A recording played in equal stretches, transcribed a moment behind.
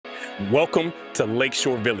Welcome to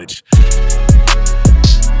Lakeshore Village.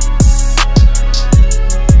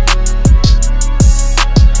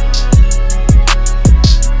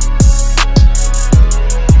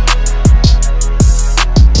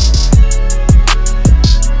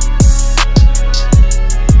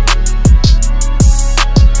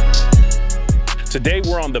 Today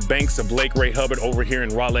we're on the banks of Lake Ray Hubbard over here in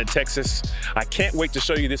Rowlett, Texas. I can't wait to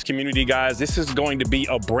show you this community, guys. This is going to be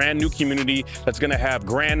a brand new community that's gonna have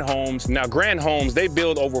Grand Homes. Now, Grand Homes, they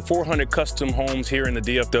build over 400 custom homes here in the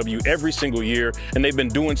DFW every single year, and they've been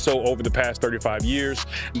doing so over the past 35 years.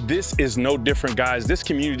 This is no different, guys. This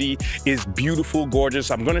community is beautiful,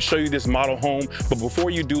 gorgeous. I'm gonna show you this model home, but before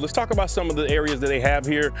you do, let's talk about some of the areas that they have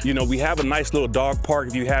here. You know, we have a nice little dog park.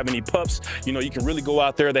 If you have any pups, you know, you can really go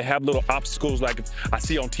out there. They have little obstacles like I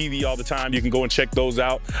see on TV all the time. You can go and check those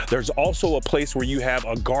out. There's also a place where you have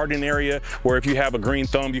a garden area where if you have a green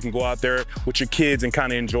thumb, you can go out there with your kids and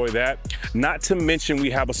kind of enjoy that. Not to mention we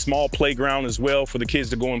have a small playground as well for the kids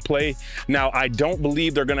to go and play. Now, I don't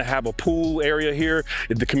believe they're gonna have a pool area here.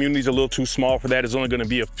 The community's a little too small for that. It's only gonna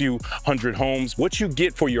be a few hundred homes. What you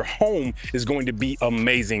get for your home is going to be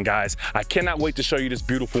amazing, guys. I cannot wait to show you this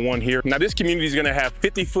beautiful one here. Now, this community is gonna have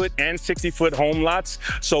 50-foot and 60-foot home lots.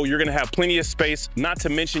 So you're gonna have plenty of space. Not to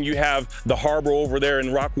mention you have the harbor over there in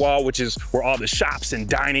Rockwall, which is where all the shops and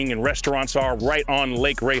dining and restaurants are, right on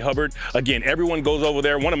Lake Ray Hubbard. Again, everyone goes over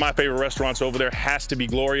there. One of my favorite restaurants over there has to be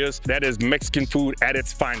Gloria's. That is Mexican food at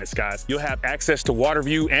its finest, guys. You'll have access to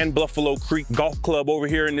Waterview and Buffalo Creek Golf Club over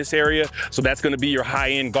here in this area. So that's gonna be your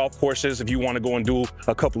high-end golf courses if you wanna go and do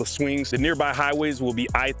a couple of swings. The nearby highways will be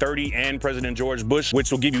I-30 and President George Bush,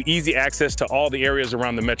 which will give you easy access to all the areas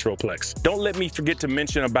around the Metroplex. Don't let me forget to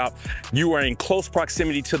mention about you are in close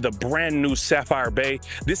proximity to the brand new Sapphire Bay.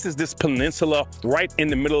 This is this peninsula right in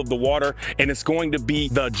the middle of the water, and it's going to be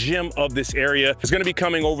the gem of this area. It's going to be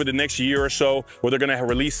coming over the next year or so where they're going to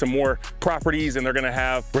release some more properties, and they're going to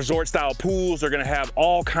have resort style pools. They're going to have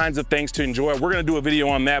all kinds of things to enjoy. We're going to do a video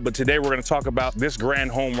on that, but today we're going to talk about this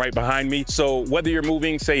grand home right behind me. So whether you're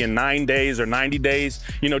moving, say in 9 days or 90 days,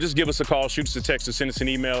 you know, just give us a call, shoot us a text, or send us an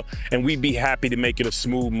email, and we'd be happy to make it a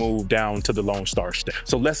smooth move down to the Lone Star State.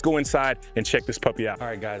 So let's go inside and check this puppy out. All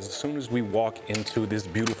right, guys, as soon as we walk into this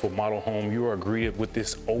beautiful model home, you are greeted with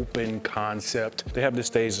this open concept. They have this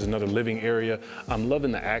stage as another living area. I'm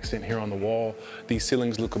loving the accent here on the wall. These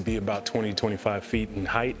ceilings look to be about 20, 25 feet in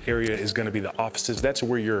height. Area is gonna be the offices. That's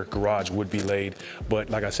where your garage would be laid. But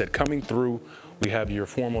like I said, coming through, we have your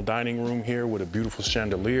formal dining room here with a beautiful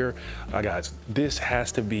chandelier. Guys, this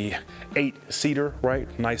has to be 8-seater, right?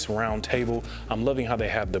 Nice round table. I'm loving how they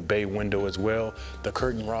have the bay window as well. The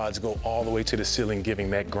curtain rods go all the way to the ceiling, giving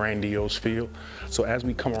that grandiose feel. So as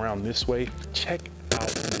we come around this way, check out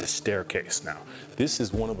this staircase now. This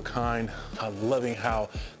is one of a kind. I'm loving how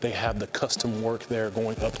they have the custom work there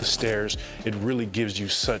going up the stairs. It really gives you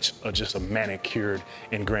such just a manicured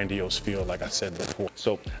and grandiose feel, like I said before.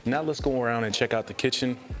 So now let's go around and check out the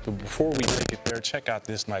kitchen. But before we take it there, check out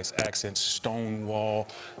this nice accent stone wall.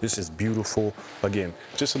 This is beautiful. Again,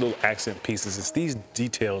 just a little accent pieces. It's these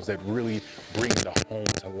details that really bring the home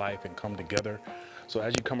to life and come together. So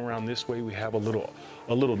as you come around this way, we have a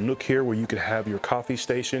little nook here where you could have your coffee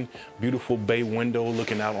station. Beautiful bay window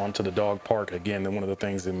looking out onto the dog park. Again, one of the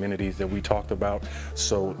things, the amenities that we talked about.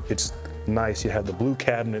 So it's nice. You have the blue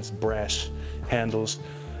cabinets, brass handles.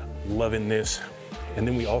 Loving this. And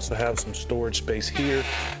then we also have some storage space here.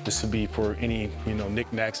 This would be for any, you know,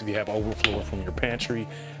 knickknacks. If you have overflow from your pantry,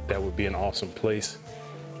 that would be an awesome place.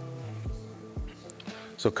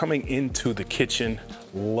 So coming into the kitchen,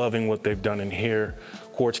 loving what they've done in here.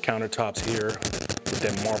 Quartz countertops here with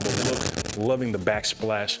that marble look. Loving the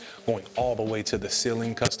backsplash going all the way to the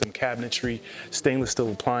ceiling. Custom cabinetry, stainless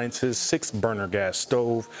steel appliances, 6-burner gas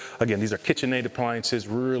stove. Again, these are KitchenAid appliances,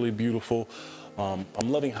 really beautiful. I'm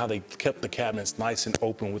loving how they kept the cabinets nice and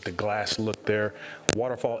open with the glass look there.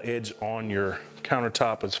 Waterfall edge on your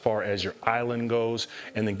countertop as far as your island goes.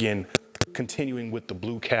 And again, continuing with the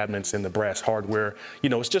blue cabinets and the brass hardware. You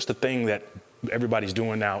know, it's just a thing that everybody's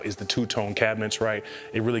doing now is the two-tone cabinets, right?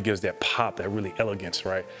 It really gives that pop, that really elegance,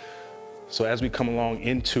 right? So as we come along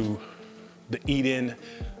into the eat-in,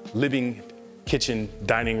 living, kitchen,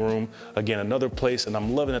 dining room, again, another place, and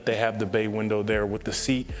I'm loving that they have the bay window there with the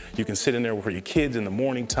seat. You can sit in there for your kids in the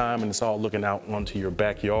morning time, and it's all looking out onto your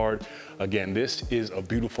backyard. Again, this is a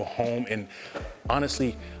beautiful home, and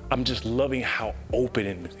honestly, I'm just loving how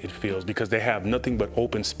open it feels because they have nothing but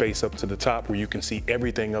open space up to the top where you can see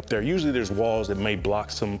everything up there. Usually there's walls that may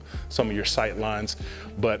block some of your sight lines,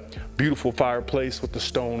 but beautiful fireplace with the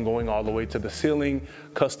stone going all the way to the ceiling.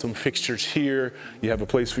 custom fixtures here. You have a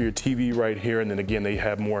place for your TV right here. And then again, they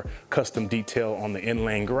have more custom detail on the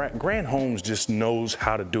inlay. Grand Homes just knows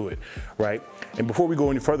how to do it, right? And before we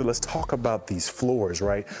go any further, let's talk about these floors,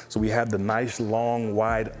 right? So we have the nice, long,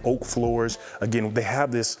 wide oak floors. Again, they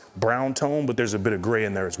have this brown tone, but there's a bit of gray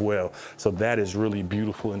in there as well. So that is really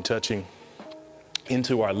beautiful and touching.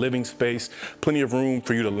 Into our living space, plenty of room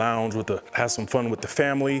for you to lounge have some fun with the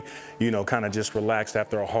family, you know, kind of just relax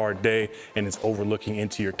after a hard day, and it's overlooking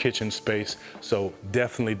into your kitchen space. So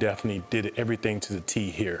definitely did everything to the T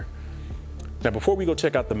here. Now, before we go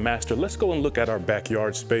check out the master, let's go and look at our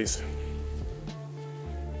backyard space.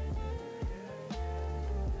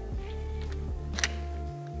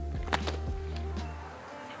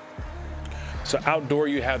 So outdoor,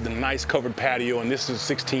 you have the nice covered patio, and this is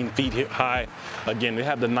 16 feet high. Again, they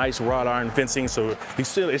have the nice wrought iron fencing, so it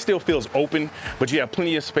still feels open, but you have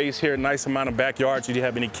plenty of space here, nice amount of backyard, so you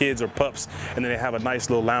have any kids or pups, and then they have a nice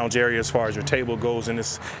little lounge area as far as your table goes in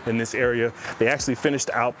this area. They actually finished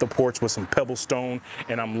out the porch with some pebble stone,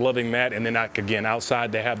 and I'm loving that. And then again,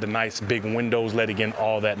 outside, they have the nice big windows letting in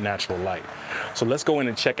all that natural light. So let's go in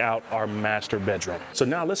and check out our master bedroom. So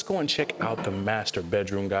now let's go and check out the master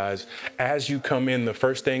bedroom, guys. As you come in, the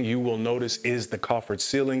first thing you will notice is the coffered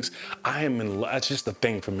ceilings. That's just a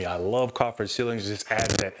thing for me. I love coffered ceilings. It just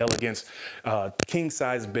adds that elegance. King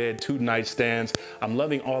size bed, 2 nightstands. I'm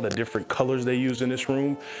loving all the different colors they use in this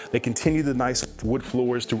room. They continue the nice wood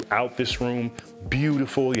floors throughout this room.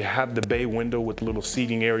 Beautiful. You have the bay window with little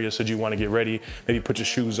seating area, so you want to get ready, maybe put your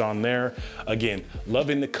shoes on there. Again,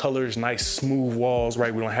 loving the colors, nice smooth walls,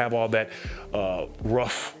 right? We don't have all that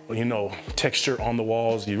rough, you know, texture on the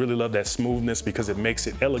walls. You really love that smoothness because it makes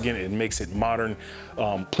it elegant, it makes it modern.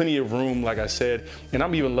 Plenty of room, like I said, and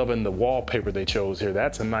I'm even loving the wallpaper they chose here.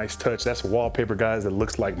 That's a nice touch. That's wallpaper, guys, that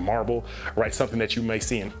looks like marble, right? Something that you may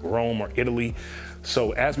see in Rome or Italy.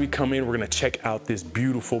 So as we come in, we're gonna check out this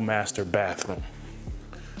beautiful master bathroom.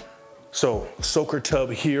 So soaker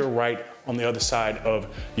tub here, right on the other side of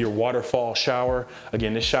your waterfall shower.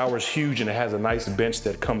 Again, this shower is huge and it has a nice bench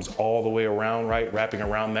that comes all the way around, right? Wrapping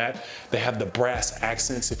around that. They have the brass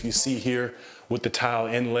accents, if you see here, with the tile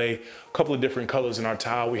inlay. A couple of different colors in our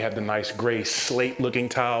tile. We have the nice gray slate looking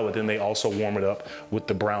tile, but then they also warm it up with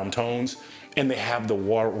the brown tones. And they have the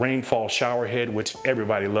rainfall shower head, which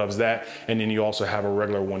everybody loves that. And then you also have a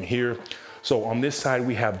regular one here. So on this side,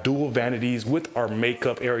 we have dual vanities with our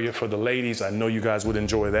makeup area for the ladies. I know you guys would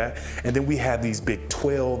enjoy that. And then we have these big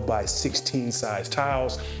 12 by 16 size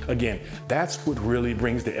tiles. Again, that's what really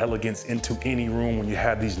brings the elegance into any room when you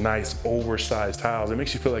have these nice oversized tiles. It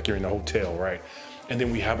makes you feel like you're in a hotel, right? And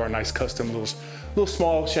then we have our nice custom little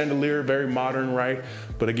small chandelier, very modern, right?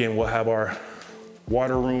 But again, we'll have our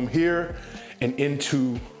water room here and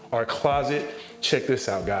into our closet. Check this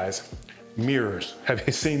out, guys. Mirrors. Have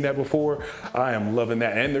you seen that before? I am loving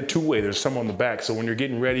that. And they're two-way. There's some on the back. So when you're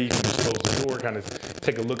getting ready, you can just close the door, kind of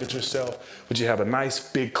take a look at yourself. But you have a nice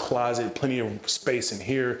big closet, plenty of space in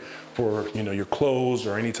here for, you know, your clothes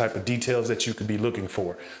or any type of details that you could be looking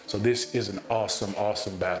for. So this is an awesome,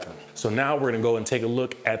 awesome bathroom. So now we're gonna go and take a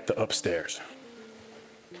look at the upstairs.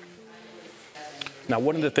 Now,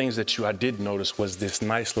 one of the things that I did notice was this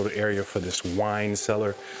nice little area for this wine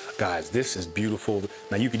cellar. Guys, this is beautiful.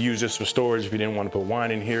 Now, you could use this for storage if you didn't want to put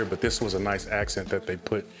wine in here, but this was a nice accent that they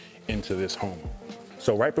put into this home.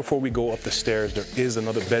 So right before we go up the stairs, there is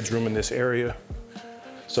another bedroom in this area.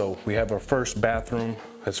 So we have our first bathroom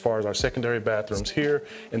as far as our secondary bathrooms here,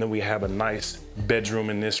 and then we have a nice bedroom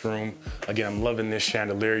in this room. Again, I'm loving this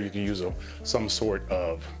chandelier. You can use some sort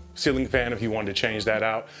of ceiling fan if you wanted to change that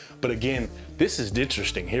out. But again, this is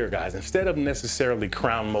interesting here, guys. Instead of necessarily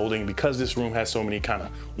crown molding, because this room has so many kind of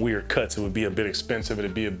weird cuts, it would be a bit expensive,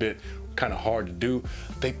 it'd be a bit kind of hard to do.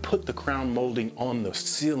 They put the crown molding on the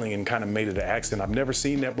ceiling and kind of made it an accent. I've never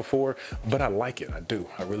seen that before, but I like it. I do,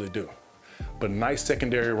 I really do. But nice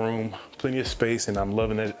secondary room, plenty of space, and I'm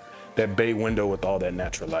loving it, that bay window with all that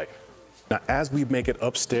natural light. Now, as we make it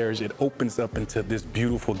upstairs, it opens up into this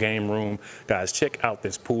beautiful game room. Guys, check out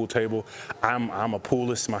this pool table. I'm a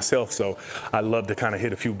poolist myself, so I love to kind of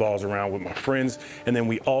hit a few balls around with my friends. And then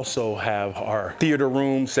we also have our theater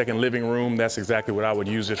room, second living room. That's exactly what I would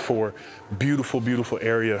use it for. Beautiful, beautiful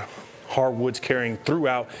area. Hardwoods carrying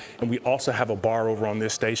throughout, and we also have a bar over on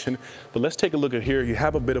this station. But let's take a look at here. You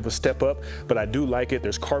have a bit of a step up, but I do like it.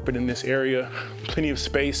 There's carpet in this area, plenty of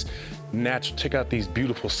space. Natural. Check out these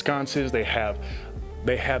beautiful sconces. They have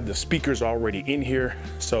the speakers already in here.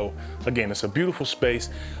 So again, it's a beautiful space.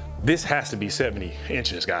 This has to be 70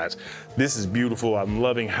 inches, guys. This is beautiful. I'm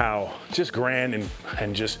loving how just grand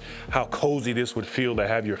and just how cozy this would feel to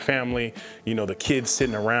have your family, you know, the kids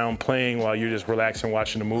sitting around playing while you're just relaxing,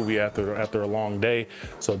 watching a movie after a long day.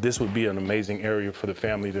 So this would be an amazing area for the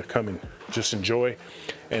family to come and just enjoy.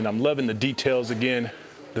 And I'm loving the details again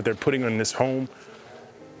that they're putting on this home.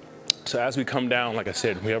 So as we come down, like I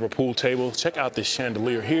said, we have a pool table. Check out this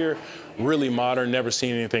chandelier here. Really modern, never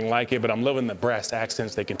seen anything like it, but I'm loving the brass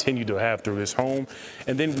accents they continue to have through this home.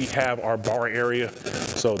 And then we have our bar area.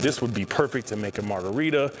 So this would be perfect to make a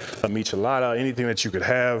margarita, a michelada, anything that you could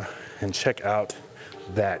have. And check out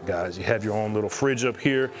that, guys. You have your own little fridge up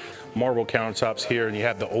here, marble countertops here, and you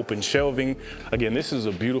have the open shelving. Again, this is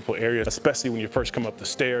a beautiful area, especially when you first come up the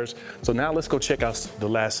stairs. So now let's go check out the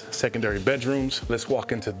last secondary bedrooms. Let's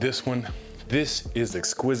walk into this one. This is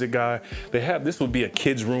exquisite, guy. This would be a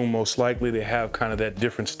kid's room most likely. They have kind of that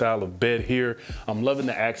different style of bed here. I'm loving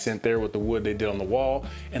the accent there with the wood they did on the wall.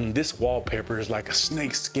 And this wallpaper is like a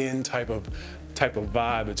snake skin type of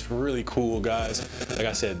vibe. It's really cool, guys. Like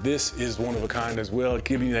I said, this is one of a kind as well,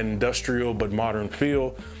 giving you that industrial but modern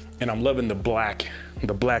feel. And I'm loving the black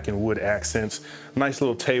and wood accents. Nice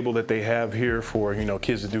little table that they have here for, you know,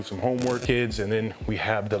 kids to do some homework, kids. And then we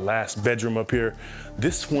have the last bedroom up here.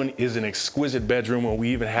 This one is an exquisite bedroom, and we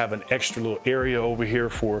even have an extra little area over here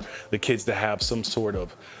for the kids to have some sort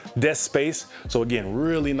of desk space. So again,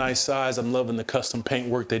 really nice size. I'm loving the custom paint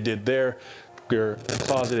work they did there. Your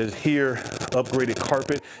closet is here, upgraded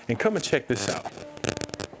carpet, and come and check this out.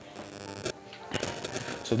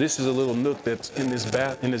 So this is a little nook that's in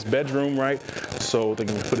this bedroom, right? So they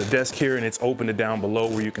can put a desk here, and it's opened down below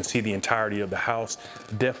where you can see the entirety of the house.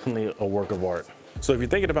 Definitely a work of art. So if you're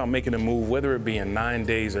thinking about making a move, whether it be in 9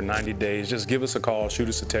 days or 90 days, just give us a call, shoot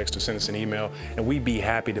us a text, or send us an email, and we'd be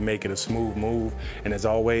happy to make it a smooth move. And as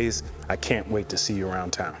always, I can't wait to see you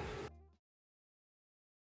around town.